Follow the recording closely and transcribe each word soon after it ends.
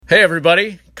Hey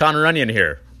everybody, Connor Onion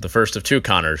here, the first of two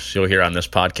Connors you'll hear on this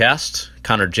podcast.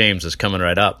 Connor James is coming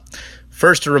right up.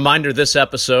 First, a reminder this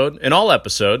episode and all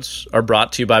episodes are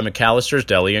brought to you by McAllister's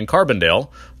Deli in Carbondale,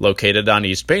 located on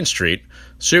East Main Street.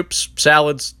 Soups,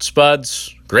 salads,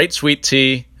 spuds, great sweet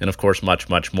tea, and of course much,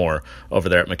 much more over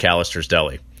there at McAllister's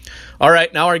Deli. All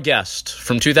right, now our guest.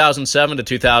 From 2007 to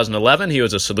 2011, he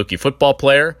was a Saluki football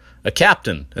player, a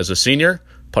captain as a senior,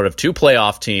 part of two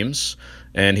playoff teams,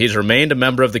 and he's remained a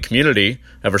member of the community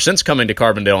ever since coming to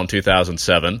Carbondale in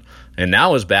 2007, and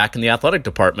now is back in the athletic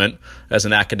department as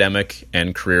an academic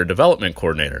and career development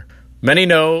coordinator. Many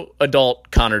know adult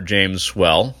Connor James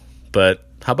well, but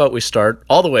how about we start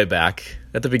all the way back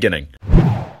at the beginning?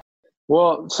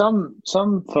 Well,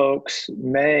 some folks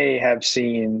may have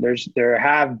seen there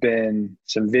have been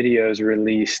some videos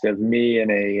released of me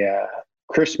in a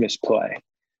Christmas play,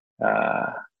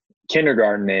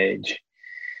 kindergarten age.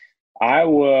 I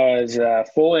was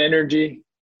full energy,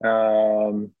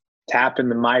 tapping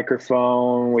the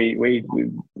microphone. We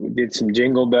did some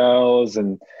jingle bells,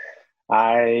 and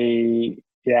I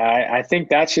think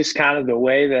that's just kind of the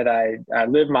way that I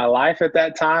lived my life at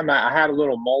that time. I had a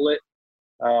little mullet,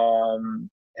 and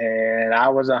I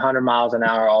was 100 miles an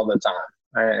hour all the time.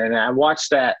 And I watched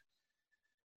that.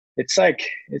 It's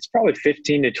probably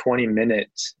 15 to 20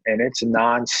 minutes, and it's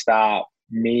nonstop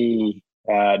me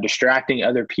distracting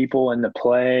other people in the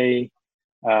play,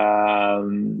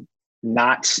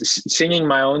 not singing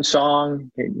my own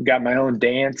song, got my own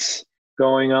dance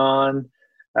going on.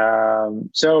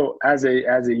 So as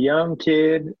a young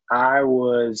kid, I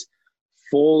was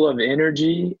full of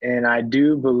energy, and I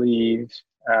do believe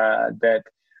that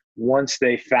once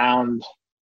they found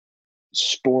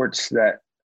sports that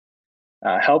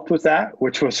helped with that,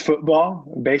 which was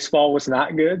football. Baseball was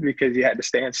not good because you had to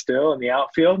stand still in the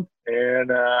outfield,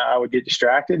 and I would get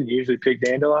distracted and usually pick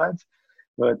dandelions.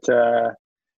 But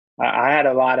I had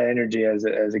a lot of energy as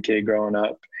a kid growing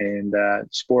up, and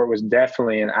sport was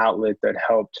definitely an outlet that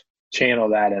helped channel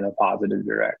that in a positive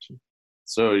direction.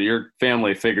 So your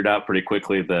family figured out pretty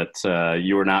quickly that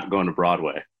you were not going to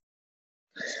Broadway.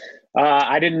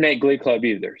 I didn't make Glee Club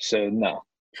either, so no.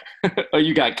 Oh,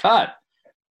 you got cut.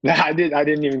 No, I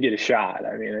didn't even get a shot.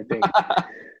 I mean, I think,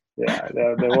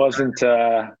 there wasn't.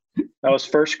 That was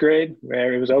first grade.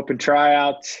 It was open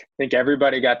tryouts. I think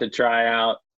everybody got to try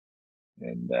out,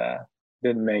 and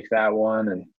didn't make that one,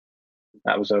 and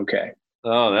that was okay.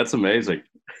 Oh, that's amazing.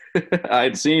 I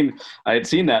had seen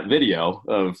that video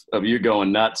of you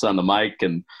going nuts on the mic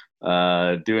and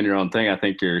doing your own thing. I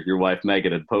think your wife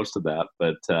Megan had posted that,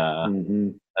 but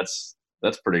that's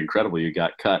pretty incredible. You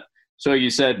got cut. So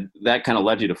you said that kind of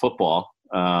led you to football.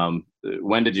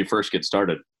 When did you first get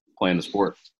started playing the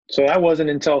sport? So that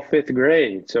wasn't until fifth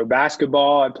grade. So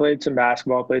basketball, I played some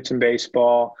basketball, played some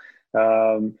baseball.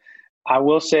 I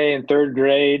will say in third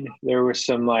grade, there was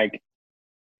some like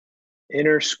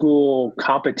inter-school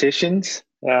competitions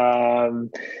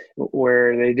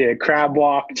where they did a crab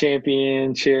walk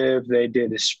championship, they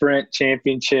did a sprint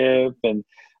championship, and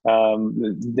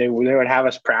they would have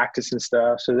us practice and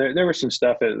stuff. So there was some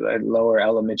stuff at lower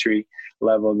elementary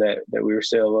level that we were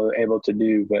still able to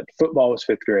do, but football was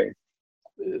fifth grade.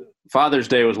 Father's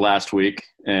Day was last week,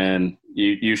 and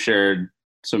you shared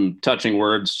some touching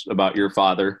words about your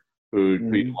father who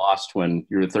you lost when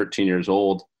you were 13 years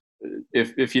old.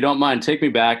 If you don't mind, take me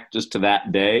back just to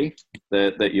that day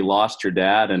that you lost your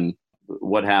dad and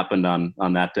what happened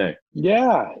on that day.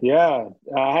 Yeah.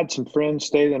 I had some friends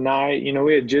stay the night. You know,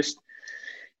 we had just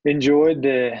enjoyed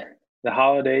the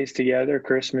holidays together,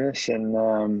 Christmas,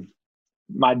 and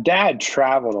my dad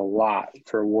traveled a lot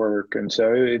for work, and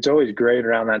so it's always great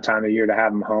around that time of year to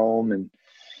have him home. And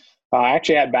I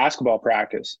actually had basketball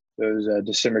practice. It was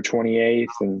December 28th,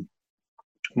 and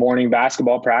morning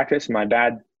basketball practice. My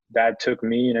dad took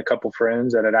me and a couple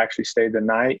friends that had actually stayed the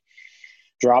night,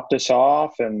 dropped us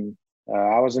off, and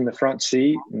I was in the front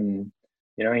seat, and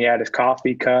you know, he had his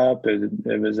coffee cup.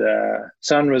 It was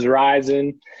sun was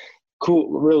rising, cool,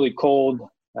 really cold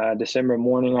December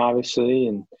morning, obviously,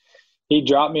 and he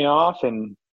dropped me off,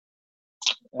 and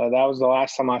that was the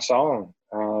last time I saw him.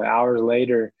 Hours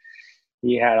later,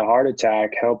 he had a heart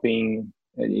attack helping.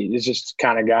 He's just the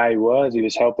kind of guy he was. He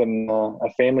was helping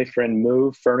a family friend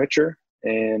move furniture,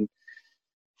 and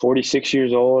 46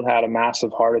 years old, had a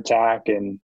massive heart attack,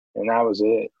 and that was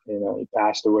it. You know, he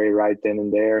passed away right then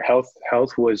and there. Health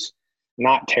was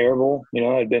not terrible. You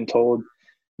know, I'd been told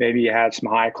maybe he had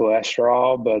some high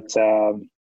cholesterol, but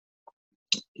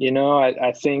you know,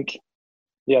 I think,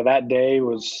 yeah, that day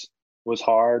was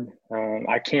hard.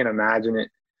 I can't imagine it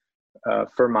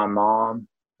for my mom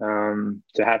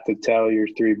to have to tell your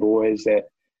three boys that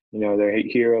their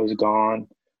hero's gone.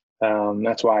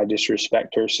 That's why I just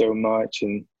respect her so much.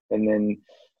 And then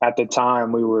at the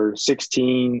time we were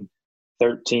 16,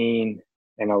 13,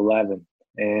 and 11.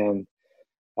 And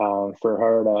for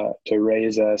her to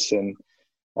raise us and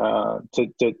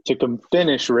to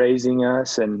finish raising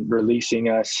us and releasing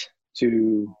us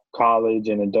to college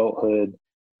and adulthood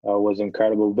was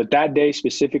incredible. But that day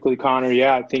specifically, Connor,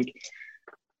 yeah, I think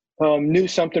knew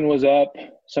something was up.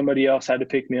 Somebody else had to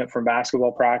pick me up from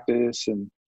basketball practice and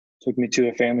took me to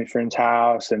a family friend's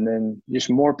house, and then just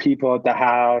more people at the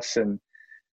house. And,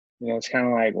 it's kind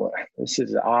of like, well, this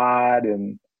is odd.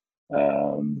 And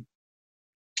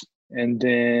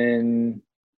then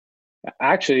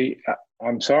actually,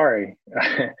 I'm sorry.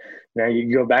 Now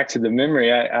you go back to the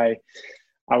memory. I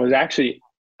was actually,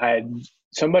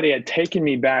 somebody had taken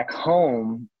me back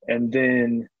home, and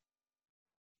then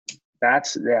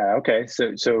okay.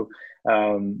 So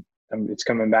it's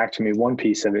coming back to me, one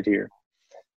piece of it here.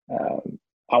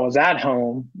 I was at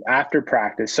home after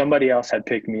practice. Somebody else had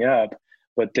picked me up,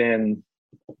 but then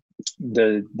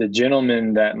the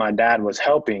gentleman that my dad was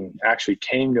helping actually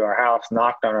came to our house,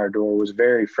 knocked on our door, was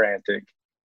very frantic.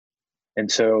 And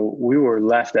so we were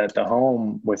left at the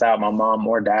home without my mom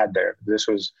or dad there. This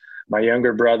was my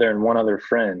younger brother and one other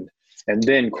friend. And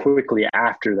then quickly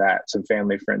after that, some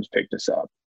family friends picked us up.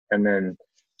 And then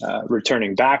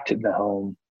returning back to the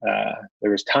home,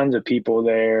 there was tons of people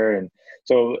there. And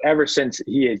so ever since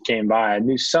he had came by, I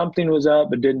knew something was up,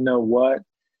 but didn't know what.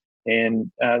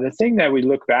 And the thing that we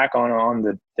look back on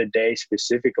the day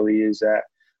specifically is that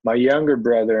my younger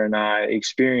brother and I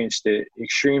experienced it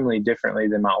extremely differently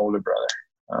than my older brother.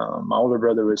 My older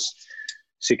brother was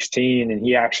 16, and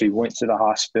he actually went to the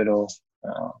hospital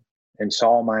and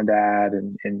saw my dad,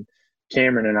 and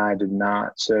Cameron and I did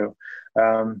not. So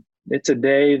it's a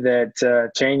day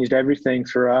that changed everything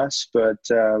for us. But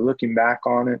looking back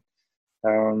on it,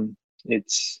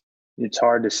 it's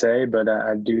hard to say, but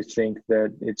I do think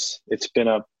that it's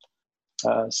been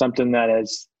something that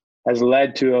has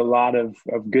led to a lot of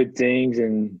good things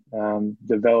and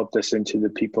developed us into the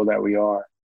people that we are.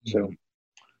 So,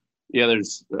 yeah,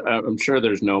 I'm sure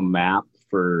there's no map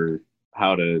for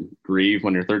how to grieve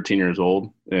when you're 13 years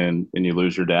old and you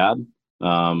lose your dad.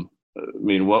 I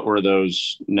mean, what were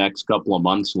those next couple of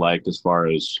months like as far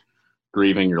as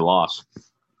grieving your loss?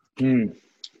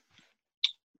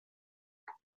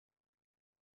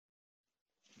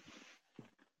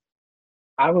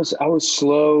 I was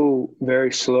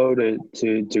very slow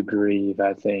to grieve,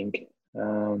 I think.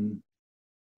 I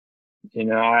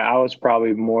was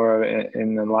probably more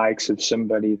in the likes of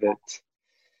somebody that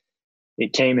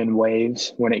it came in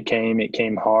waves. When it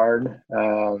came hard.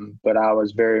 But I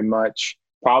was very much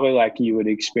probably like you would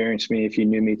experience me if you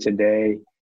knew me today.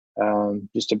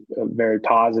 Just a very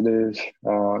positive,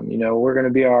 we're going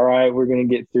to be all right. We're going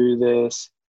to get through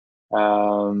this.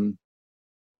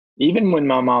 Even when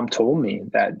my mom told me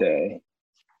that day,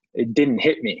 it didn't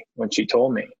hit me when she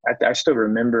told me. I still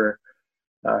remember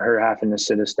her having to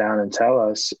sit us down and tell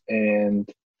us, and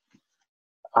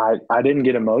I didn't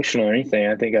get emotional or anything.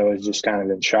 I think I was just kind of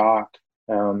in shock.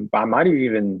 I might have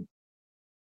even,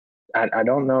 I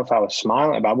don't know if I was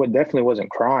smiling, but I definitely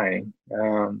wasn't crying.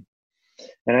 And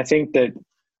I think that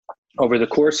over the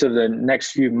course of the next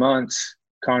few months,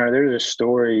 Connor, there's a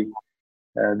story.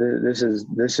 This is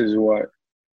what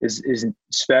is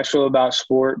special about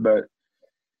sport, but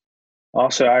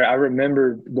also I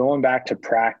remember going back to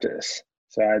practice.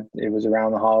 So it was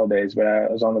around the holidays, but I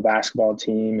was on the basketball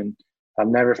team, and I'll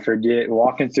never forget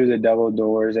walking through the double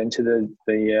doors into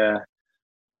the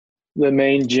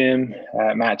main gym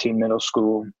at Mattoon Middle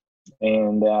School,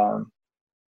 and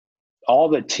all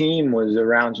the team was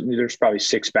around. There's probably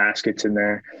 6 baskets in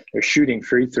there. They're shooting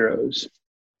free throws,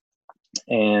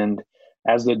 and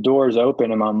as the doors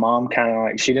open, and my mom kind of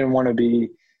like, she didn't want to be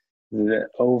the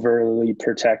overly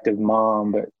protective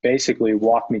mom, but basically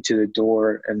walked me to the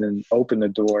door and then opened the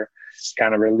door,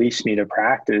 kind of released me to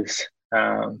practice.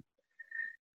 All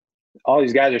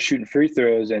these guys are shooting free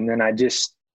throws, and then I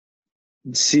just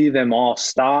see them all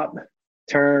stop,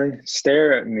 turn,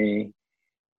 stare at me.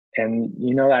 And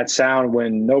that sound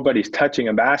when nobody's touching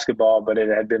a basketball, but it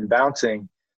had been bouncing,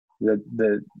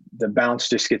 the bounce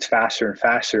just gets faster and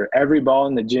faster. Every ball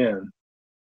in the gym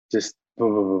just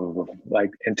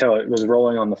like until it was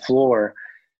rolling on the floor.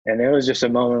 And it was just a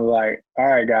moment of like, all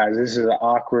right, guys, this is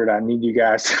awkward. I need you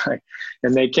guys to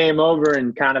and they came over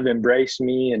and kind of embraced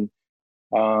me. And,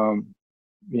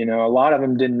 a lot of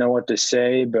them didn't know what to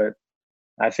say, but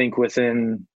I think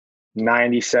within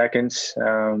 90 seconds,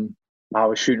 I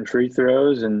was shooting free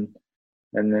throws, and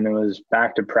and then it was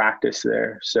back to practice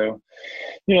there. So,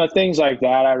 things like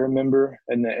that I remember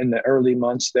in the early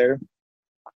months there.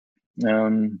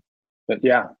 But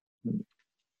yeah.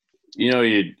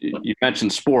 You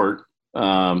mentioned sport.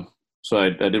 So I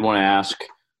did want to ask,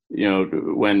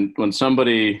 when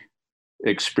somebody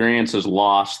experiences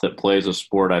loss that plays a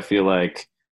sport, I feel like,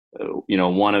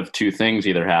 one of two things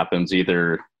either happens.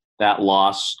 Either that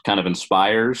loss kind of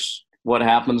inspires what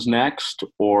happens next,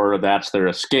 or that's their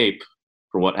escape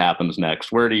for what happens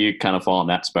next. Where do you kind of fall on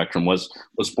that spectrum? Was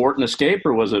sport an escape,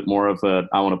 or was it more of a,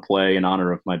 I want to play in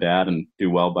honor of my dad and do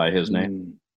well by his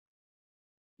name?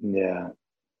 Yeah.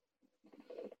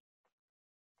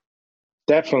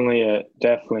 Definitely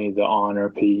the honor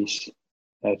piece,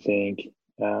 I think.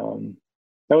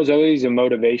 That was always a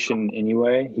motivation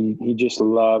anyway. He just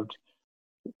loved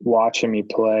watching me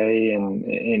play,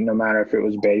 and no matter if it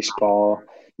was baseball,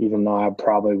 even though I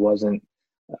probably wasn't,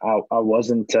 I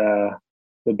wasn't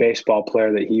the baseball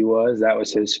player that he was. That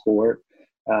was his sport.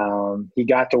 He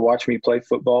got to watch me play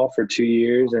football for 2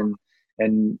 years,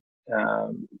 and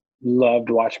loved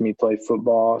watching me play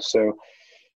football. So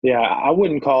yeah, I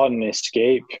wouldn't call it an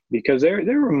escape, because there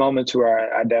were moments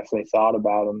where I definitely thought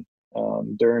about him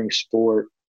during sport.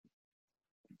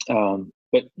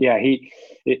 But yeah,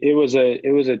 it was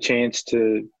a chance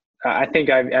to. I think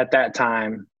I at that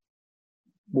time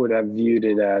would have viewed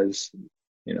it as,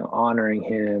 honoring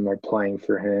him or playing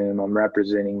for him. I'm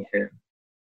representing him.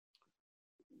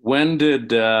 When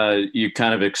did you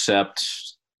kind of accept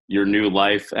your new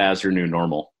life as your new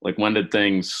normal? Like, when did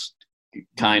things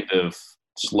kind of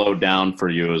slow down for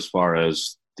you as far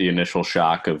as the initial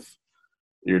shock of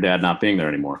your dad not being there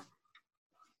anymore?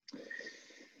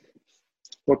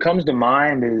 What comes to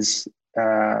mind is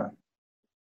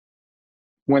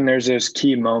when there's those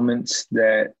key moments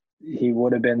that he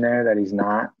would have been there that he's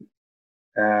not.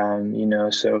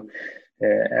 So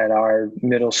at our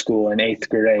middle school in 8th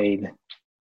grade,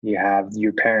 you have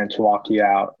your parents walk you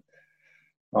out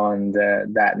on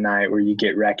that night where you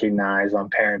get recognized on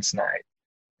Parents' Night.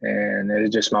 And it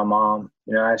was just my mom.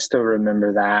 I still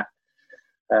remember that.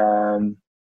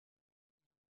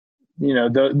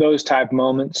 Those type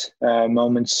moments,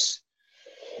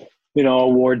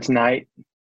 awards night,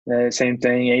 same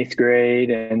thing, 8th grade.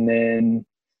 And then,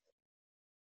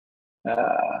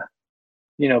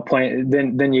 playing,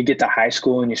 then you get to high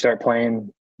school and you start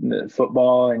playing the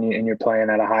football, and you're playing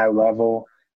at a high level.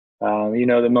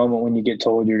 The moment when you get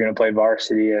told you're going to play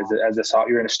varsity you're going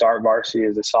to start varsity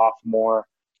as a sophomore.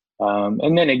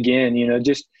 And then again,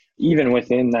 just even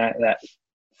within that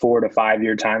 4 to 5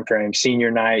 year time frame,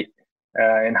 senior night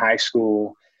in high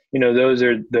school, those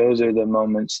are the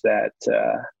moments that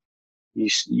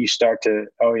you start to,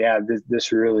 oh yeah,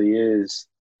 this really is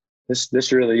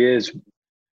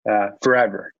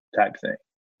forever type thing.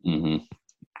 Mm-hmm.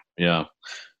 Yeah.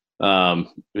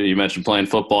 You mentioned playing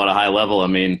football at a high level. I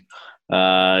mean,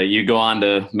 you go on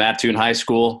to Mattoon High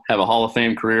School, have a Hall of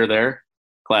Fame career there,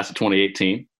 class of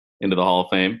 2018, into the Hall of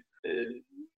Fame.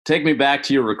 Take me back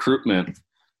to your recruitment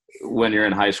when you're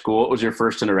in high school. What was your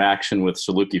first interaction with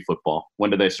Saluki football?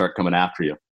 When did they start coming after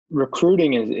you?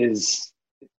 Recruiting is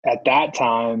at that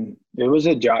time, it was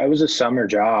a job. It was a summer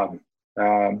job.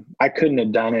 I couldn't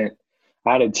have done it.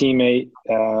 I had a teammate,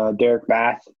 Derek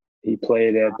Bath. He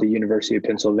played at the University of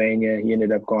Pennsylvania. He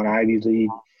ended up going Ivy League.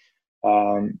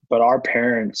 But our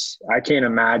parents, I can't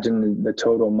imagine the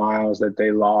total miles that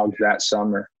they logged that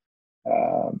summer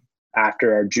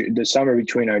after the summer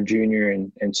between our junior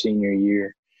and senior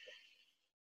year.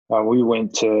 We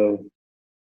went to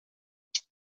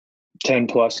 10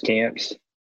 plus camps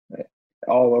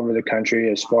all over the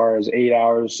country, as far as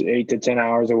 8 to 10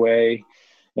 hours away.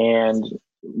 And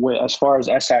as far as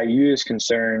SIU is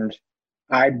concerned,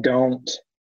 I don't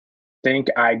think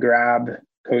I grab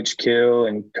Coach Kill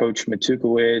and Coach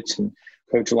Matukowicz and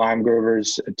Coach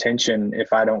Limegrover's attention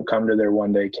if I don't come to their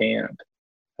one-day camp.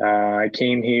 I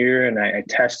came here and I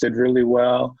tested really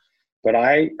well, but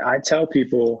I tell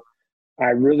people I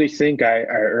really think I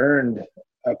earned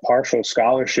a partial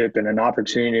scholarship and an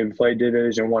opportunity to play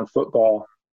Division I football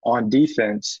on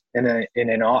defense in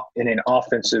an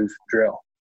offensive drill.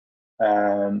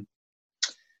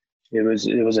 It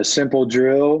was a simple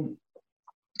drill,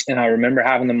 and I remember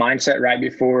having the mindset right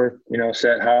before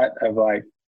set hut of like,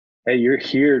 hey, you're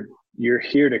here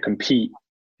to compete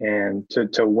and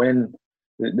to win.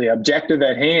 The objective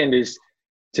at hand is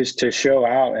just to show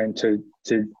out and to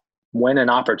win an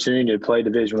opportunity to play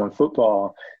Division I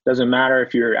football. Doesn't matter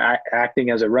if you're acting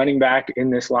as a running back in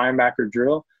this linebacker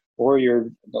drill or you're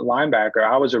the linebacker.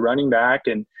 I was a running back,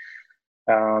 and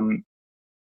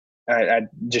I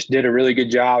just did a really good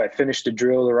job. I finished the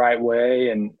drill the right way,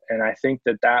 and I think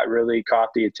that really caught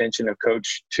the attention of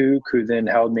Coach Tuke, who then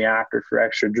held me after for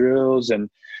extra drills, and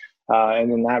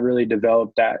then that really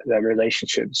developed that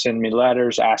relationship. Send me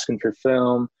letters asking for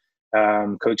film.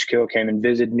 Coach Kill came and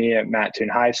visited me at Mattoon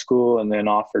High School, and then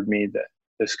offered me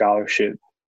the scholarship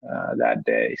that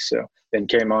day. So then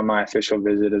came on my official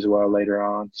visit as well later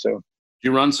on. So did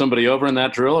you run somebody over in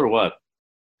that drill or what?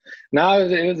 No,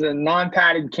 it was a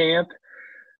non-padded camp.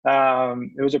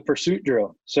 It was a pursuit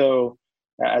drill. So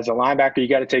as a linebacker, you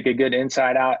got to take a good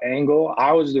inside-out angle.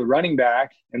 I was the running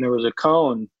back, and there was a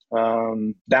cone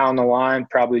down the line,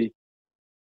 probably,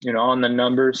 on the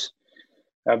numbers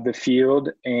of the field.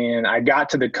 And I got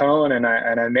to the cone, and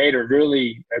I made a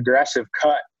really aggressive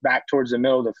cut back towards the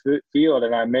middle of the field,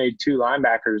 and I made two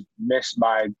linebackers miss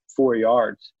by 4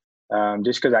 yards.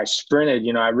 Just because I sprinted,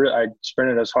 I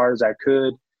sprinted as hard as I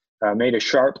could. Made a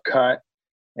sharp cut,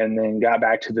 and then got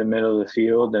back to the middle of the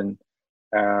field and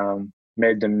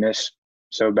made them miss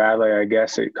so badly. I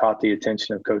guess it caught the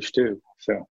attention of Coach Tuke.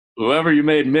 So whoever you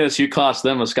made miss, you cost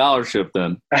them a scholarship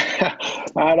then.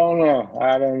 I don't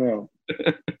know.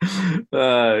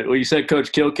 Well, you said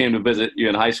Coach Kill came to visit you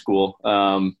in high school.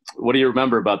 What do you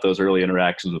remember about those early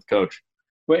interactions with Coach?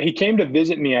 Well, he came to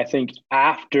visit me, I think,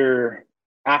 after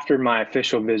my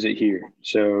official visit here.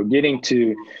 So getting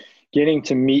to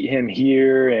meet him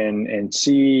here and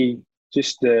see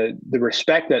just the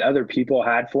respect that other people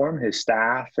had for him, his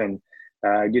staff, and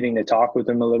getting to talk with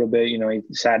him a little bit. He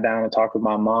sat down and talked with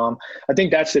my mom. I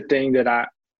think that's the thing that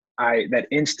that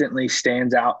instantly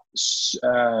stands out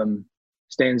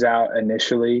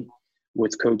initially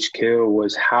with Coach Kill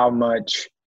was how much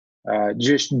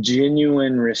just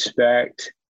genuine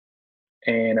respect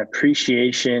and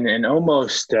appreciation and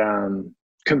almost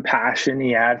compassion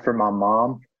he had for my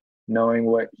mom, knowing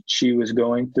what she was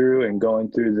going through and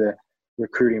going through the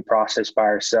recruiting process by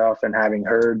herself, and having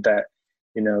heard that,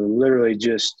 literally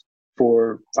just 4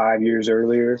 or 5 years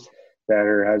earlier that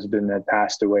her husband had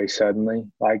passed away suddenly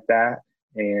like that.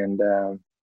 And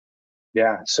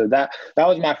so that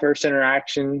was my first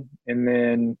interaction. And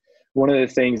then one of the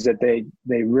things that they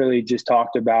really just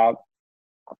talked about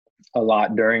a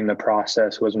lot during the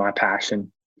process was my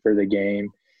passion for the game.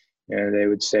 They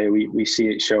would say, we see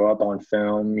it show up on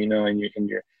film, in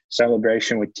your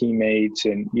celebration with teammates,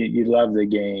 and you love the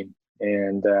game.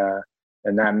 And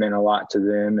that meant a lot to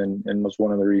them, and was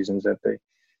one of the reasons that they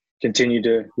continued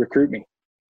to recruit me.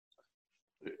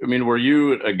 I mean, were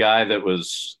you a guy that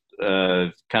was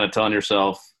kind of telling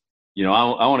yourself, I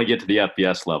want to get to the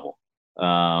FBS level?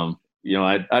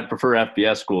 I'd prefer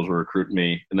FBS schools to recruit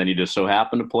me, and then you just so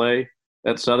happen to play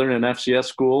at Southern and FCS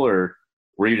school, or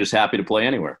were you just happy to play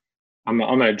anywhere? I'm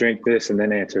going to drink this and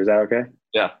then answer. Is that okay?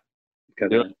 Yeah.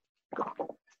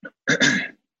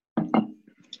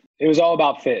 It was all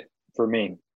about fit for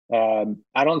me.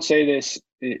 I don't say this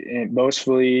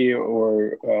boastfully,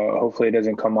 or hopefully it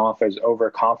doesn't come off as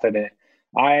overconfident.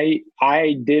 I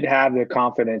did have the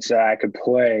confidence that I could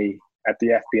play at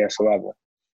the FBS level.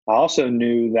 I also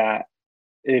knew that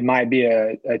it might be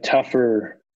a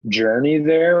tougher journey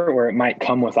there, or it might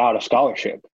come without a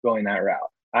scholarship going that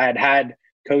route. I had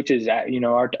coaches at,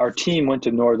 our team went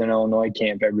to Northern Illinois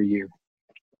camp every year,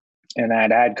 and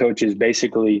I'd had coaches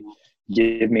basically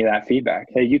give me that feedback.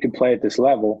 Hey, you can play at this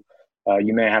level.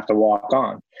 You may have to walk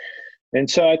on. And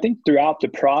so I think throughout the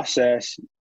process,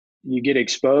 you get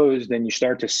exposed and you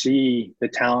start to see the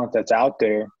talent that's out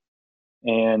there.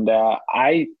 And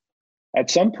at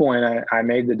some point, I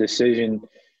made the decision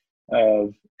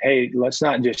of, hey, let's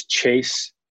not just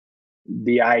chase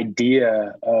the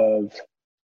idea of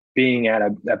being at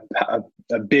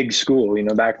a big school.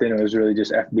 Back then it was really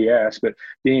just FBS, but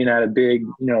being at a big,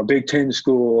 Big Ten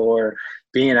school, or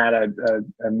being at a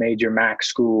major MAC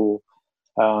school,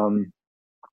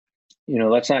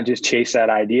 let's not just chase that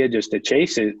idea just to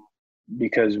chase it,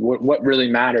 because what really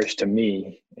matters to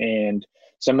me. And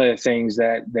some of the things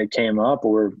that came up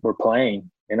were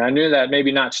playing. And I knew that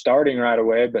maybe not starting right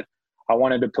away, but I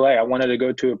wanted to play. I wanted to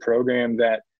go to a program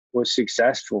that was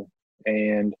successful.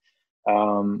 And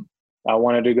I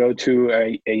wanted to go to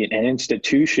an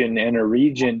institution in a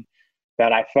region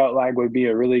that I felt like would be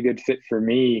a really good fit for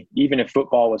me, even if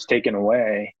football was taken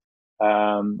away.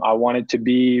 I wanted to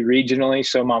be regionally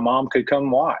so my mom could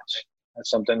come watch. That's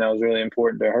something that was really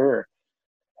important to her.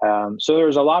 So there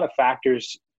was a lot of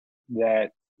factors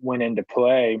that went into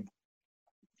play.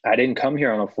 I didn't come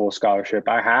here on a full scholarship.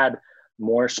 I had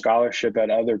more scholarship at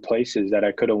other places that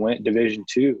I could have went Division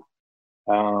II.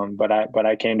 But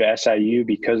I came to SIU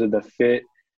because of the fit,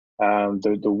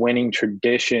 the winning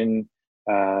tradition,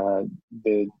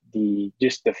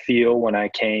 just the feel when I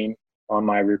came on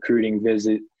my recruiting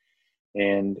visit,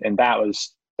 and that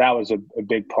was a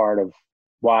big part of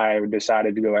why I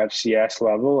decided to go FCS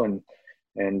level, and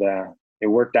it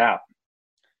worked out.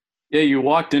 Yeah, you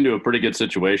walked into a pretty good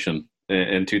situation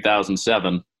in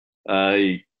 2007.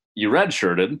 You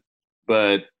redshirted,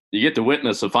 but you get to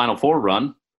witness a Final Four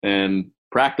run and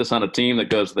practice on a team that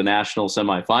goes to the national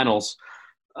semifinals.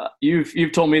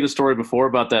 You've told me the story before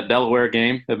about that Delaware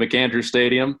game at McAndrew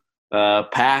Stadium,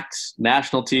 packed,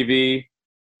 national TV.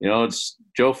 It's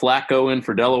Joe Flacco in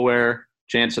for Delaware,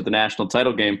 chance at the national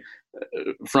title game.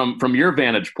 From your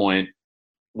vantage point,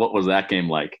 what was that game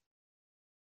like?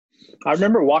 I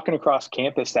remember walking across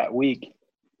campus that week,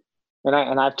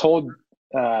 and I've told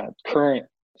current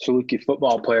Saluki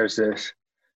football players this.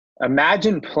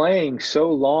 Imagine playing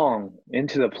so long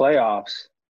into the playoffs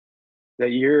that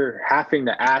you're having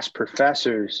to ask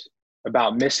professors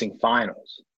about missing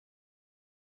finals.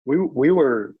 We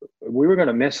were going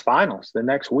to miss finals the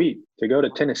next week to go to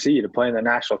Tennessee to play in the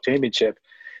national championship,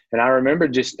 and I remember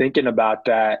just thinking about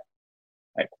that.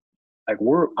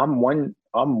 I'm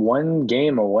one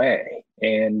game away,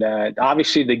 and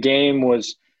obviously the game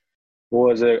was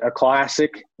a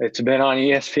classic. It's been on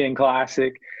ESPN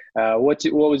Classic. What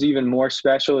was even more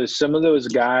special is some of those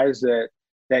guys that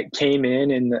came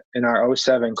in our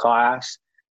 07 class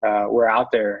were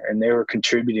out there and they were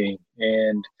contributing,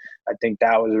 and I think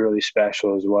that was really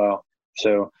special as well.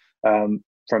 So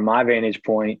from my vantage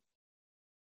point,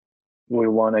 we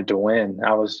wanted to win.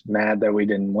 I was mad that we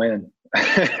didn't win.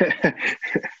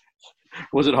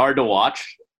 Was it hard to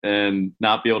watch and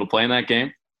not be able to play in that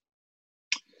game?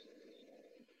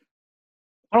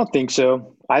 I don't think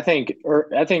so. I think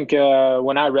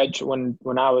when I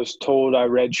was told I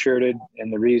redshirted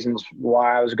and the reasons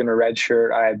why I was going to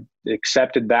redshirt, I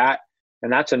accepted that.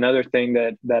 And that's another thing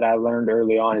that I learned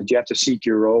early on is you have to seek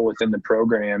your role within the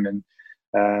program. And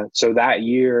so that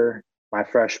year, my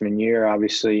freshman year,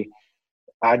 obviously,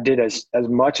 I did as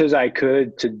much as I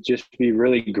could to just be a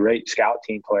really great scout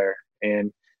team player.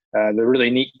 And the really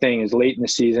neat thing is late in the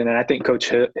season, and I think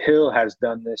Coach Hill has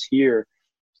done this here.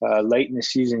 Late in the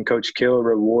season, Coach Hill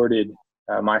rewarded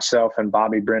myself and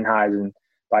Bobby Brenheisen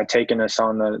by taking us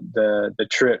on the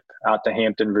trip out to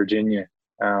Hampton, Virginia,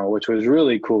 which was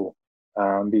really cool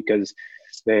because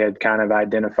they had kind of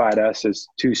identified us as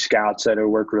two scouts that had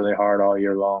worked really hard all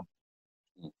year long.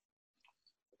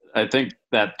 I think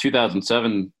that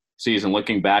 2007 season,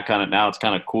 looking back on it now, it's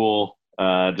kind of cool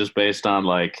just based on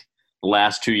like the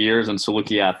last 2 years in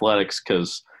Saluki athletics,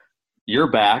 because you're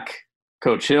back.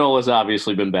 Coach Hill has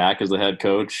obviously been back as the head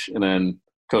coach, and then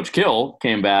Coach Kill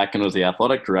came back and was the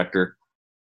athletic director.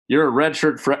 You're a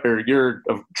redshirt you're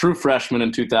a true freshman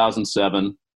in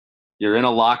 2007. You're in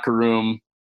a locker room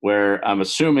where I'm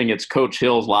assuming it's Coach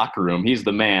Hill's locker room. He's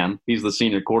the man. He's the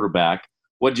senior quarterback.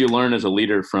 What did you learn as a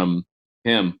leader from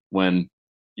him when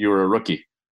you were a rookie?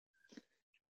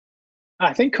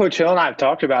 I think Coach Hill and I have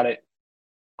talked about it.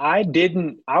 I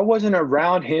wasn't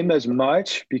around him as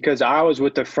much because I was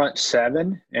with the front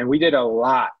seven, and we did a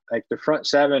lot. Like the front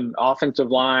seven offensive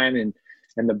line and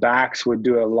the backs would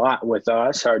do a lot with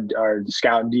us, our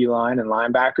scout D line and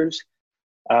linebackers.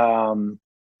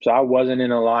 So I wasn't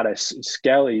in a lot of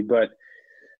skelly, but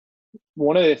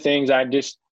one of the things I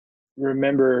just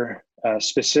remember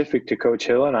specific to Coach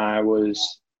Hill and I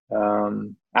was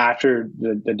after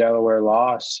the Delaware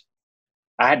loss,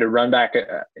 I had to run back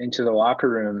into the locker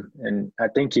room, and I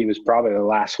think he was probably the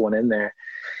last one in there.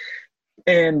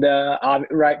 And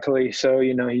rightfully so,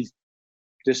 he's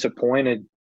disappointed,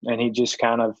 and he just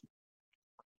kind of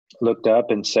looked up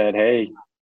and said, "Hey,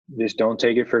 just don't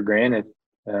take it for granted.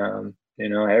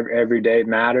 Every day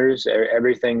matters.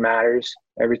 Everything matters.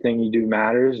 Everything you do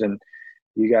matters, and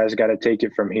you guys got to take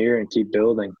it from here and keep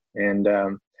building." And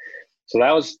so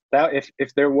that was that.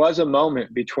 If there was a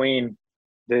moment between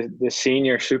the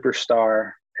senior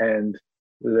superstar and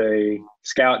the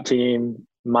scout team,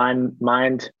 mind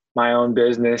my own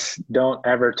business, don't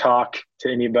ever talk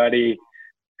to anybody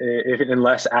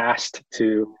unless asked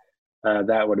to,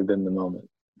 that would have been the moment.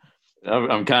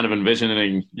 I'm kind of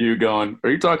envisioning you going, "Are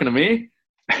you talking to me?"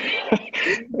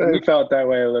 It felt that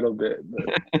way a little bit.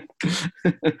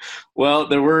 But. Well,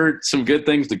 there were some good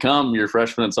things to come your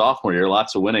freshman and sophomore year,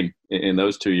 lots of winning in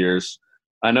those 2 years.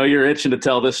 I know you're itching to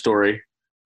tell this story.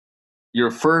 Your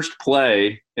first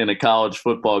play in a college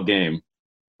football game,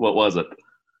 what was it?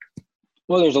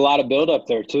 Well, there's a lot of build-up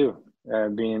there too.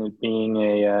 Being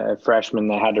a freshman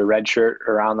that had to redshirt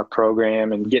around the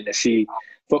program and getting to see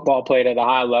football played at a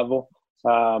high level.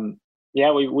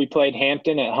 We played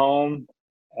Hampton at home.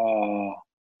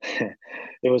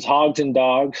 it was hogs and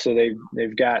dogs. So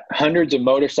they've got hundreds of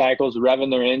motorcycles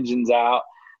revving their engines out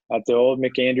at the old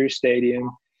McAndrews Stadium,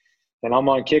 and I'm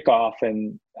on kickoff,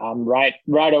 and I'm right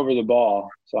over the ball.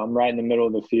 So I'm right in the middle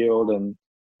of the field, and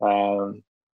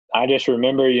I just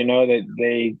remember,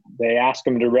 that they ask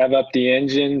them to rev up the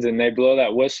engines, and they blow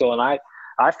that whistle, and I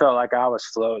felt like I was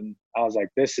floating. I was like,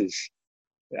 this is.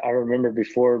 I remember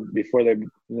before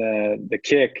the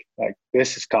kick, like,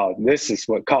 this is college. This is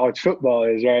what college football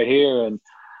is right here. And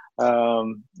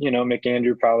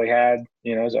McAndrew probably had,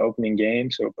 his opening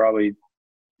game, so probably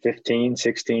 15,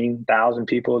 16,000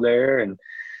 people there, and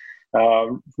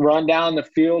run down the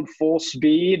field full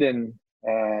speed and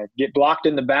get blocked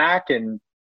in the back, and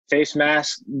face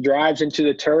mask drives into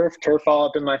the turf all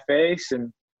up in my face,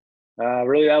 and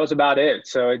really that was about it.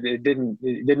 So it didn't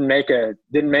make a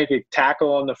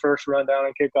tackle on the first run down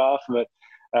and kickoff, but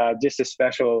just a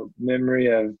special memory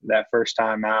of that first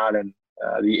time out, and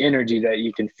the energy that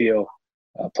you can feel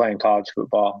playing college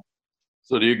football.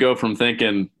 So do you go from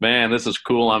thinking, man, this is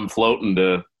cool, I'm floating,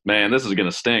 to, man, this is going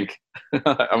to stink.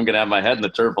 I'm going to have my head in the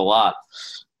turf a lot?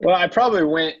 Well, I probably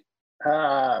went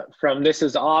from this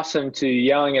is awesome to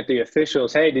yelling at the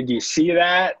officials, hey, did you see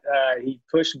that? He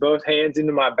pushed both hands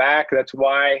into my back. That's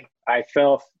why I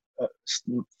fell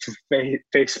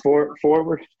face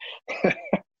forward.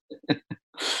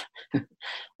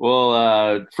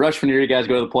 Well, freshman year, you guys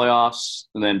go to the playoffs.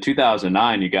 And then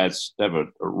 2009, you guys have a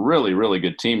really, really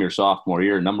good team your sophomore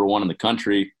year, number one in the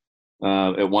country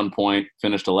at one point,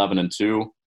 finished 11-2.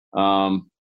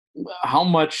 How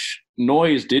much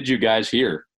noise did you guys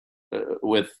hear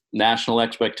with national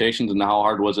expectations, and how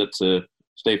hard was it to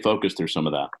stay focused through some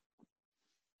of that?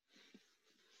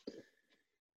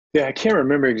 Yeah, I can't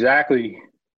remember exactly.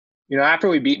 After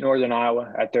we beat Northern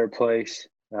Iowa at their place,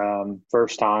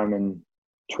 first time in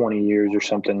 20 years or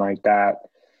something like that,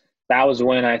 that was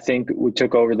when I think we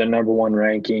took over the number one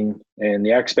ranking, and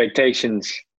the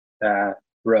expectations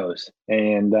rose.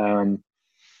 And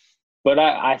but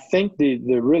I think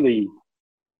the really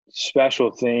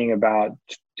special thing about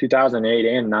 2008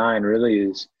 and 9 really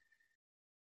is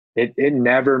it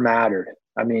never mattered.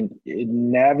 I mean, it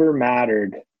never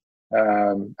mattered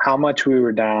how much we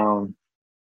were down,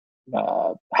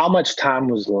 how much time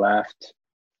was left.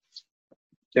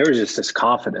 There was just this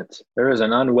confidence. There was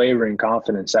an unwavering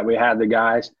confidence that we had the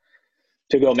guys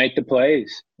to go make the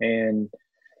plays. And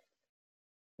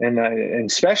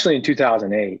especially in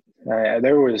 2008,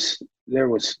 there was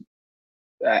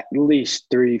at least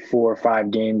 3, 4,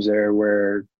 5 games there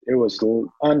where it was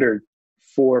under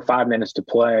 4 or 5 minutes to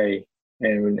play,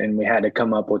 and we had to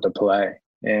come up with a play.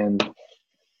 And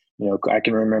I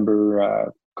can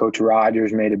remember Coach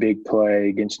Rogers made a big play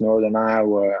against Northern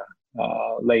Iowa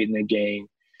late in the game.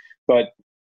 But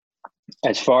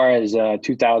as far as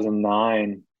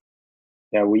 2009,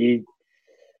 yeah, we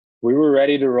were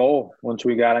ready to roll once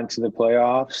we got into the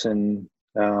playoffs, and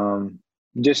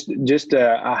just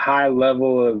a high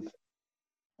level of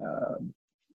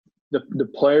the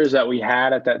players that we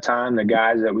had at that time, the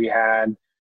guys that we had,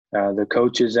 the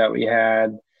coaches that we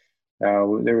had.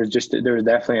 There was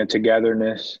definitely a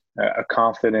togetherness, a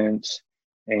confidence,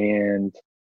 and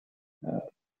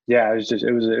yeah,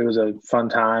 it was a fun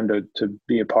time to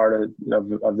be a part of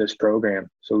this program,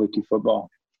 Saluki football.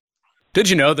 Did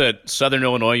you know that Southern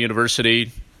Illinois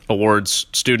University awards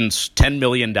students $10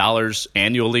 million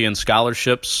annually in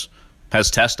scholarships,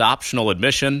 has test optional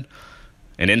admission,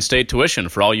 and in-state tuition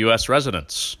for all U.S.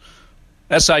 residents?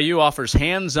 SIU offers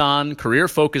hands-on,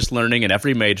 career-focused learning in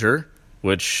every major,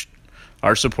 which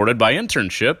are supported by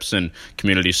internships and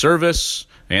community service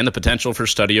and the potential for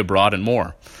study abroad and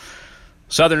more.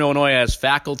 Southern Illinois has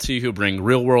faculty who bring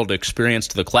real-world experience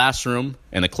to the classroom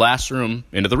and the classroom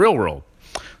into the real world.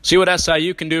 See what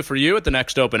SIU can do for you at the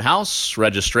next open house.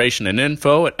 Registration and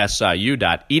info at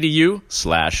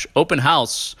siu.edu/open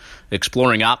house.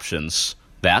 Exploring options.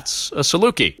 That's a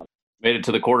Saluki. Made it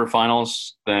to the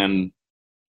quarterfinals, then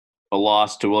a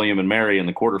loss to William and Mary in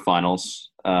the quarterfinals.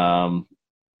 Do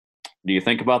you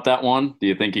think about that one? Do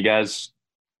you think you guys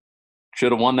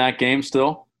should have won that game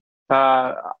still?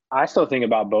 I still think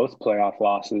about both playoff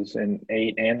losses in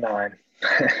 8 and 9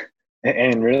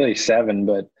 and really 7,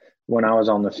 but when I was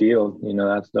on the field,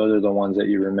 those are the ones that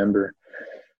you remember.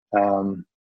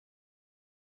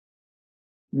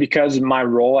 Because of my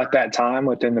role at that time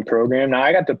within the program, now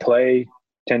I got to play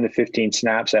 10 to 15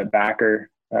 snaps at backer,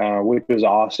 which was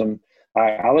awesome.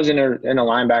 I was in a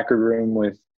linebacker room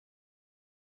with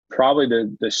probably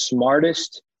the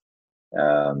smartest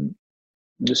linebacker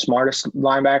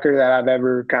that I've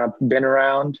ever kind of been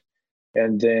around,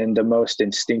 and then the most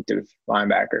instinctive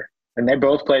linebacker. And they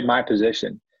both played my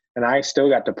position. and I still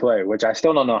got to play, which I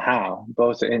still don't know how,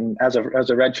 both in as a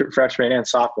redshirt freshman and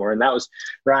sophomore. And that was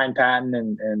Ryan Patton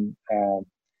and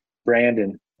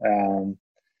Brandon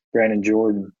Brandon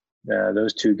Jordan.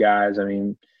 Those two guys. I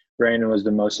mean, Brandon was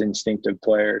the most instinctive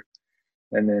player,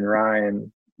 and then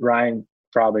Ryan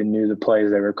probably knew the plays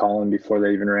they were calling before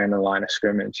they even ran the line of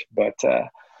scrimmage. But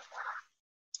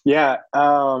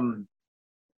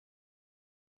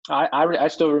I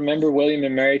still remember William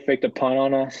and Mary faked a punt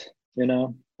on us. You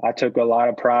know, I took a lot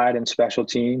of pride in special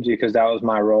teams because that was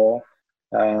my role.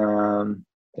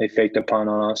 They faked a punt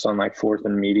on us on like 4th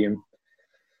and medium.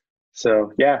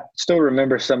 So yeah, still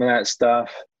remember some of that stuff.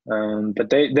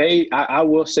 But I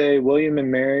will say William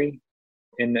and Mary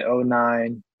in the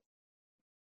 09,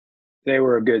 they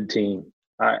were a good team.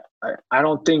 I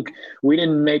don't think we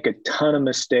didn't make a ton of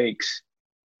mistakes.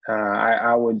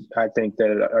 I think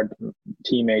that our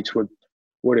teammates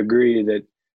would agree that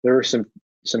there were some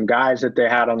guys that they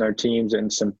had on their teams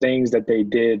and some things that they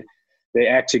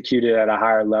executed at a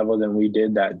higher level than we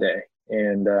did that day.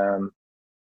 And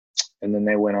then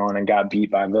they went on and got beat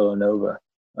by Villanova.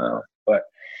 But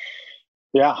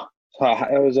yeah,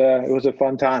 it was a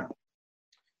fun time.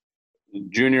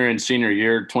 Junior and senior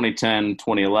year, 2010,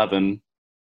 2011,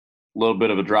 a little bit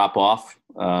of a drop off,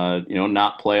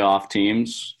 not playoff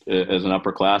teams as an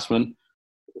upperclassman.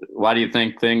 Why do you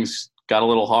think things got a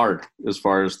little hard as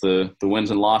far as the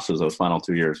wins and losses those final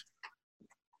 2 years?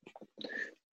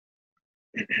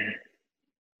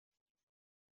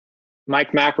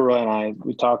 Mike McElroy and I,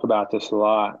 we talk about this a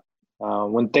lot.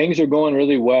 When things are going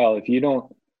really well, if you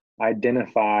don't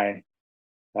identify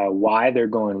why they're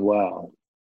going well,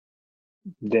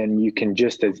 then you can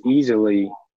just as easily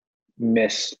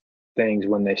miss things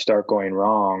when they start going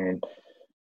wrong. And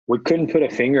we couldn't put a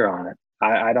finger on it.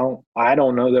 I don't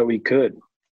know that we could.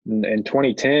 In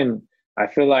 2010, I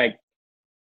feel like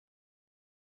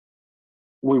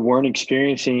we weren't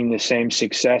experiencing the same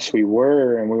success we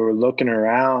were, and we were looking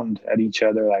around at each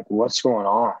other like, what's going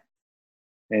on?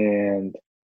 And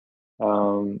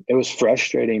it was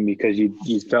frustrating because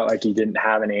you felt like you didn't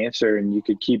have an answer, and you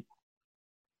could keep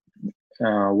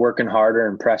working harder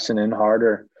and pressing in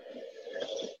harder,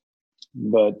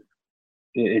 but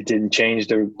it didn't change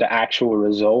the actual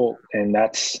result. And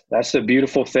that's the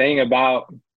beautiful thing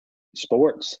about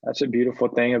sports. That's a beautiful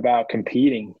thing about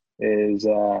competing is,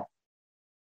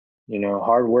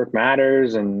 hard work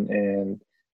matters and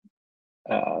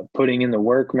putting in the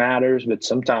work matters, but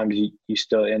sometimes you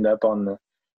still end up on the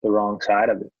wrong side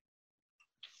of it.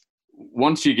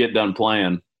 Once you get done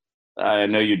playing, I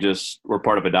know you just were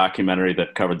part of a documentary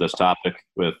that covered this topic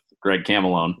with Greg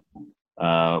Camelone,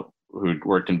 who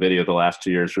worked in video the last 2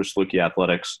 years for Saluki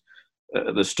Athletics.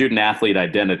 The student-athlete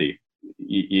identity.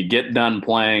 You get done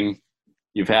playing,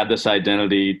 you've had this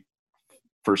identity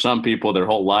for some people their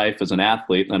whole life as an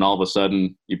athlete, and then all of a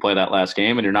sudden you play that last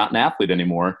game and you're not an athlete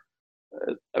anymore.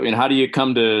 I mean, how do you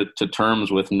come to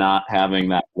terms with not having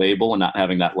that label and not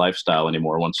having that lifestyle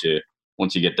anymore once you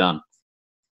get done?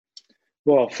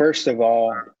 Well, first of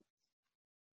all,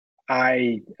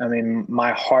 I mean,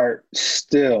 my heart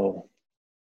still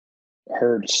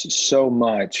hurts so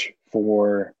much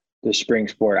for the spring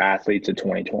sport athletes of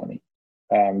 2020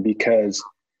 because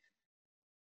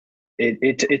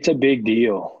it's a big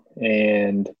deal,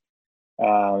 and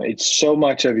it's so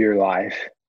much of your life.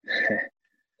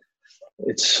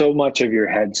 It's so much of your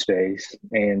headspace,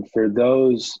 and for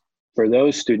those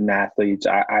student athletes,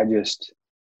 I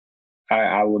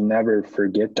will never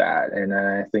forget that. And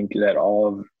I think that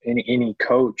any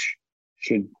coach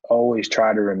should always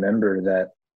try to remember that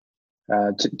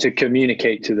to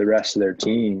communicate to the rest of their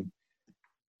team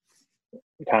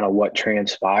kind of what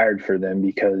transpired for them,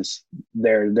 because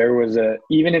there was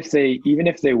even if they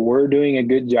were doing a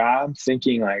good job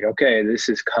thinking like, okay, this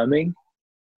is coming,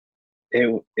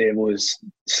 it was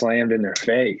slammed in their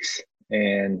face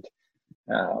and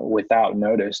without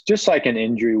notice, just like an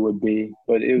injury would be,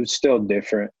 but it was still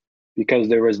different because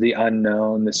there was the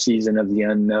unknown, the season of the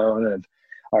unknown of,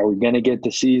 are we going to get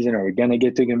the season? Are we going to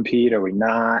get to compete? Are we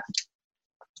not?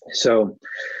 So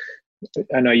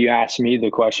I know you asked me the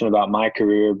question about my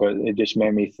career, but it just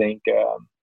made me think,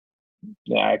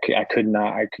 I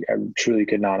truly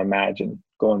could not imagine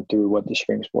going through what the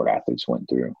spring sport athletes went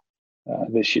through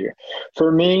this year.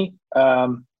 For me,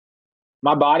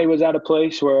 my body was at a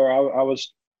place where I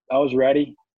was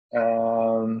ready.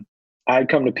 I had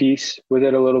come to peace with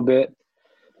it a little bit.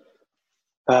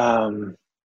 I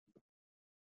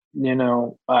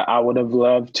would have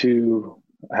loved to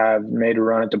have made a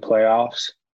run at the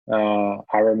playoffs.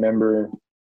 I remember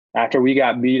after we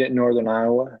got beat at Northern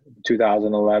Iowa in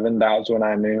 2011, that was when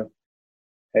I knew,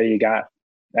 hey, you got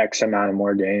X amount of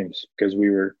more games because we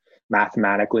were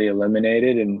mathematically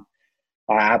eliminated. And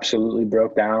I absolutely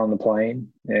broke down on the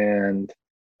plane, and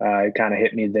it kind of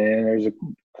hit me then. There's a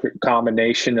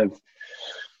combination of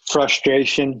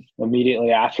frustration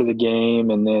immediately after the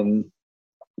game, and then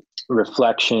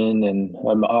reflection and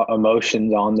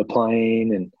emotions on the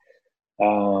plane. And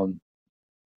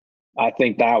I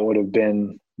think that would have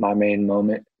been my main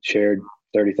moment, shared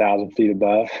 30,000 feet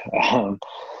above.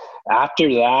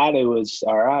 After that, it was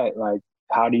all right. Like,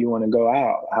 how do you want to go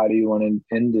out? How do you want to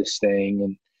end this thing?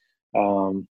 And,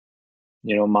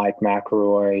 Mike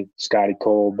McElroy, Scotty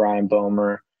Cole, Brian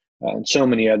Bomer, and so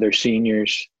many other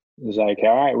seniors. It was like,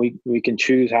 all right, we can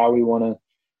choose how we want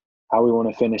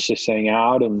to finish this thing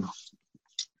out. And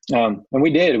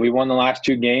we did. We won the last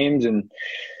two games. And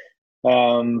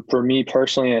for me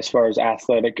personally, as far as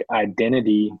athletic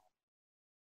identity,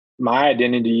 my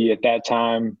identity at that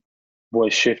time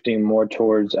was shifting more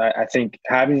towards, I think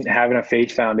having a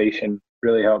faith foundation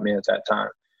really helped me at that time.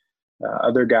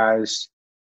 Other guys,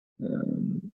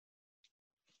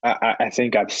 I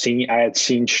think I had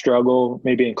seen struggle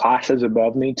maybe in classes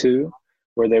above me too,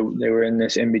 where they were in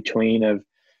this in between of,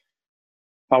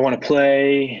 I want to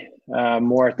play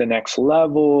more at the next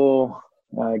level,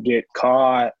 get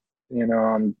caught,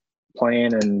 I'm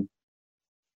playing in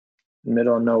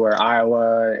middle of nowhere,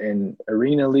 Iowa, in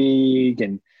Arena League.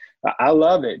 And I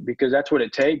love it because that's what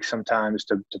it takes sometimes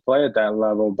to play at that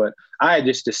level. But I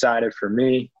just decided for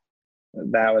me,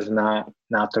 that was not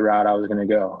the route I was going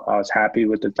to go. I was happy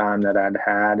with the time that I'd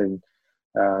had. And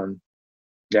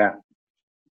yeah.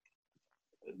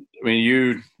 I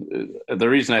mean, the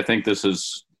reason I think this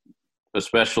is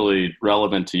especially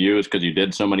relevant to you is because you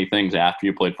did so many things after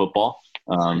you played football.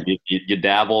 You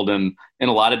dabbled in a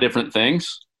lot of different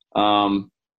things.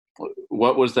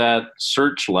 What was that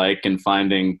search like in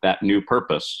finding that new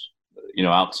purpose,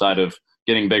 outside of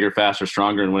getting bigger, faster,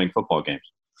 stronger, and winning football games?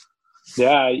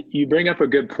 Yeah, you bring up a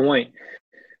good point.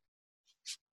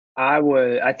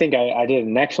 I think I did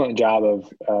an excellent job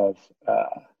of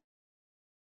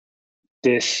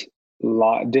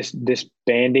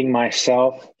disbanding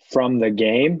myself from the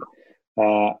game.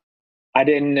 I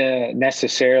didn't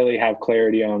necessarily have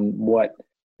clarity on what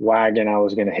wagon I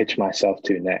was going to hitch myself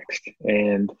to next,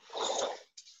 and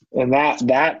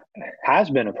that has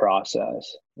been a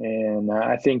process. And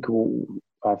I think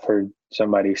I've heard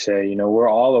somebody say, we're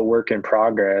all a work in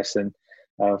progress. And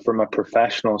from a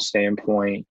professional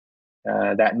standpoint,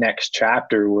 that next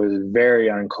chapter was very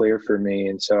unclear for me.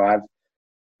 And so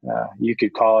you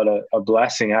could call it a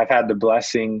blessing. I've had the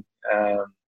blessing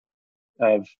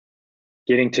of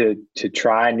getting to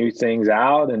try new things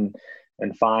out and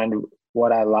find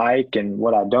what I like and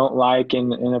what I don't like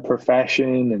in a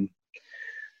profession. And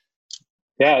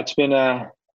yeah, it's been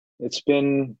a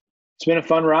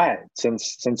fun ride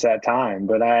since that time.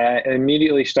 But I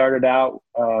immediately started out,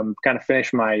 kind of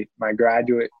finished my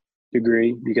graduate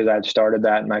degree because I'd started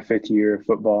that in my 5th year of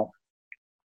football.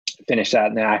 Finished that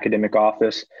in the academic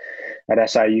office at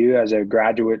SIU as a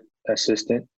graduate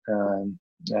assistant,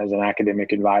 as an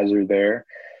academic advisor there,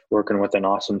 working with an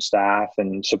awesome staff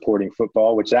and supporting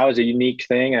football, which that was a unique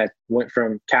thing. I went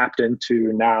from captain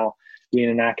to now being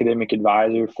an academic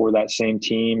advisor for that same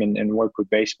team and work with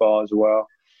baseball as well.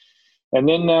 And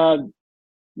then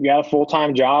we got a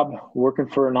full-time job working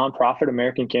for a nonprofit,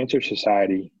 American Cancer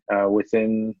Society,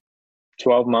 within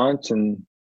 12 months, and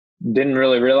didn't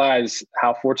really realize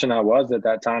how fortunate I was at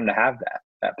that time to have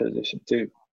that position too.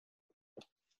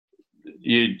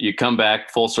 You come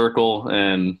back full circle,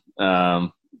 and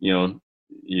you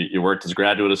worked as a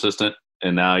graduate assistant,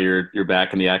 and now you're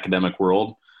back in the academic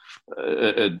world,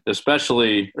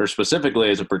 especially or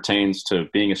specifically as it pertains to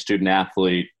being a student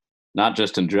athlete, not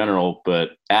just in general, but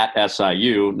at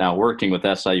SIU, now working with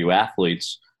SIU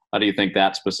athletes. How do you think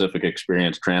that specific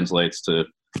experience translates to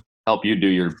help you do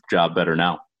your job better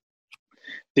now?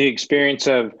 The experience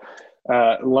of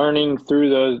learning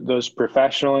through those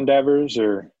professional endeavors,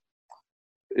 or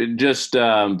just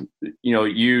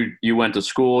you went to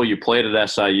school, you played at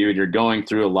SIU, and you're going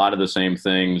through a lot of the same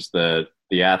things that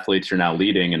the athletes you're now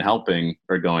leading and helping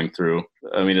are going through.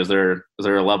 I mean, is there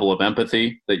a level of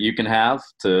empathy that you can have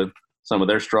to some of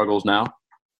their struggles now?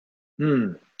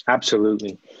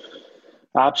 Absolutely.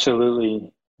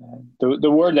 Absolutely.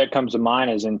 The word that comes to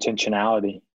mind is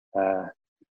intentionality.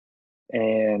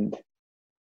 And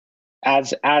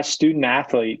as student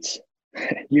athletes,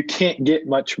 you can't get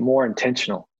much more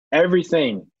intentional.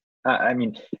 Everything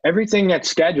that's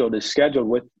scheduled is scheduled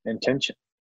with intention.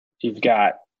 You've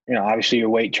got, obviously your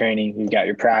weight training, you've got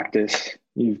your practice,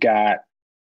 you've got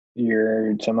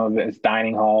some of it's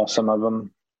dining hall, some of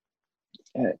them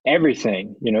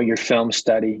everything, your film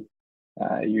study,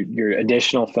 your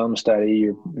additional film study,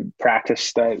 your practice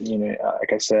study,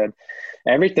 like I said,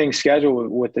 everything's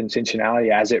scheduled with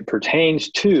intentionality as it pertains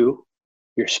to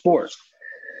your sport.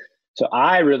 So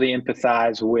I really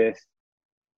empathize with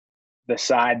the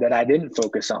side that I didn't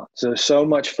focus on. So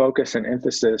much focus and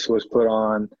emphasis was put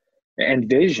on, and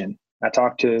vision. I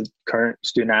talk to current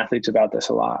student athletes about this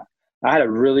a lot. I had a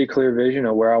really clear vision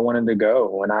of where I wanted to go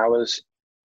when I was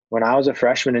a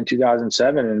freshman in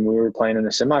 2007 and we were playing in the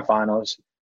semifinals.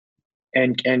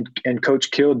 And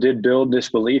Coach Kill did build this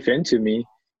belief into me.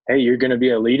 Hey, you're going to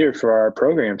be a leader for our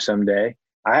program someday.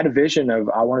 I had a vision of,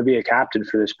 I want to be a captain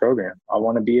for this program. I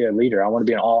want to be a leader. I want to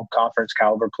be an all conference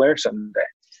caliber player someday.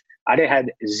 I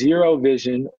had zero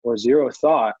vision or zero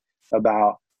thought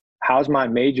about how's my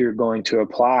major going to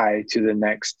apply to the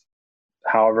next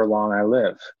however long I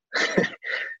live.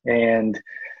 And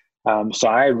so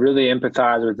I really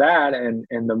empathize with that.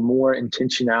 And the more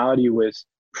intentionality with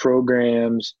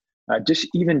programs, just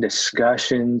even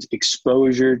discussions,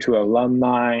 exposure to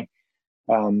alumni,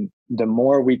 the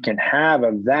more we can have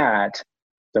of that,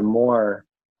 the more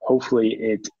hopefully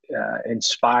it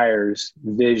inspires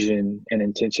vision and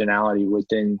intentionality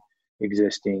within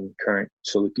existing current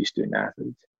Saluki student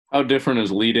athletes. How different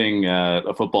is leading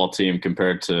a football team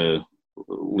compared to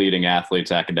leading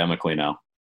athletes academically now?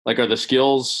 Like, are the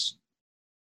skills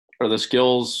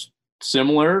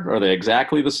similar? Are they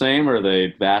exactly the same? Or are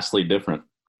they vastly different?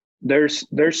 There's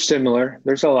similar.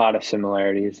 There's a lot of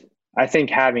similarities. I think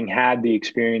having had the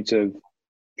experience of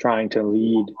trying to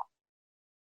lead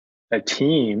a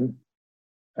team,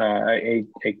 a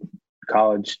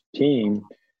college team,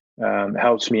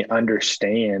 helps me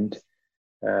understand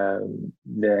the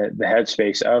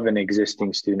headspace of an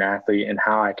existing student athlete and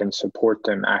how I can support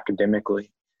them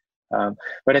academically.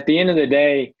 But at the end of the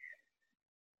day,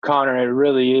 Connor, it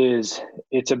really is.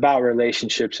 It's about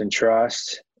relationships and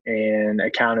trust and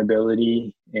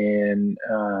accountability. And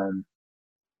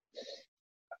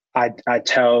I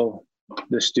tell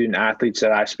the student athletes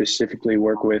that I specifically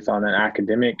work with on an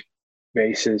academic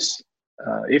basis,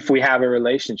 if we have a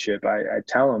relationship, I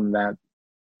tell them that,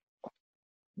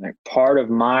 like, part of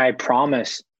my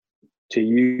promise to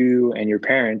you and your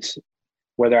parents,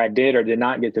 whether I did or did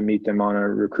not get to meet them on a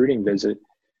recruiting visit,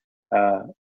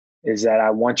 is that I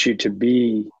want you to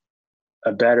be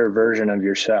a better version of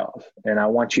yourself. And I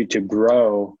want you to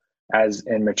grow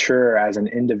and mature as an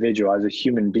individual, as a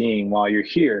human being while you're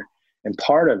here. And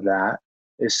part of that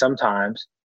is sometimes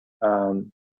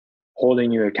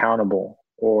holding you accountable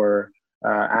or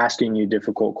asking you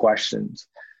difficult questions,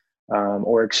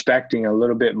 or expecting a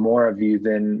little bit more of you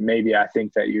than maybe I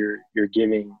think that you're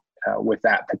giving with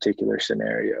that particular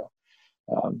scenario.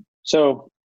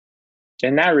 So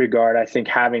in that regard, I think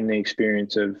having the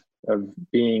experience of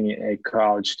being a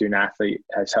college student athlete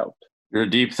has helped. You're a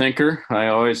deep thinker. I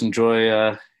always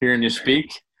enjoy hearing you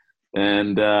speak,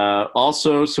 and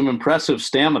also some impressive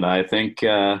stamina. I think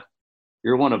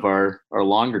you're one of our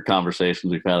longer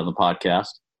conversations we've had on the podcast.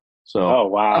 So, oh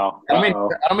wow! I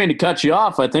don't mean to cut you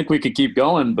off. I think we could keep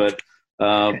going, but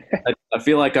I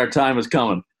feel like our time is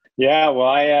coming. Yeah, well,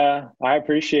 I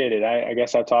appreciate it. I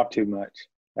guess I talk too much.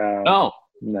 No.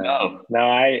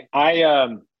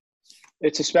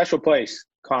 It's a special place,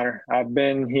 Connor. I've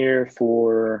been here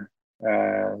for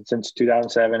since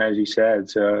 2007, as you said.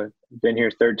 So I've been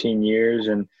here 13 years,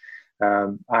 and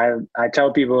I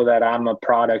tell people that I'm a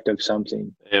product of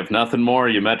something. If nothing more,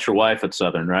 you met your wife at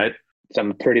Southern, right? So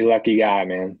I'm a pretty lucky guy,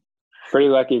 man. Pretty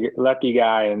lucky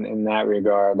guy in that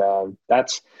regard.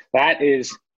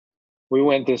 We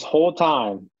went this whole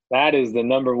time. That is the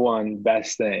number one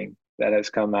best thing that has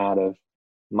come out of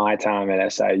my time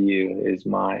at SIU is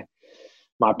my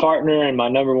partner and my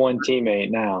number one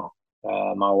teammate now,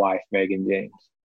 my wife, Megan James.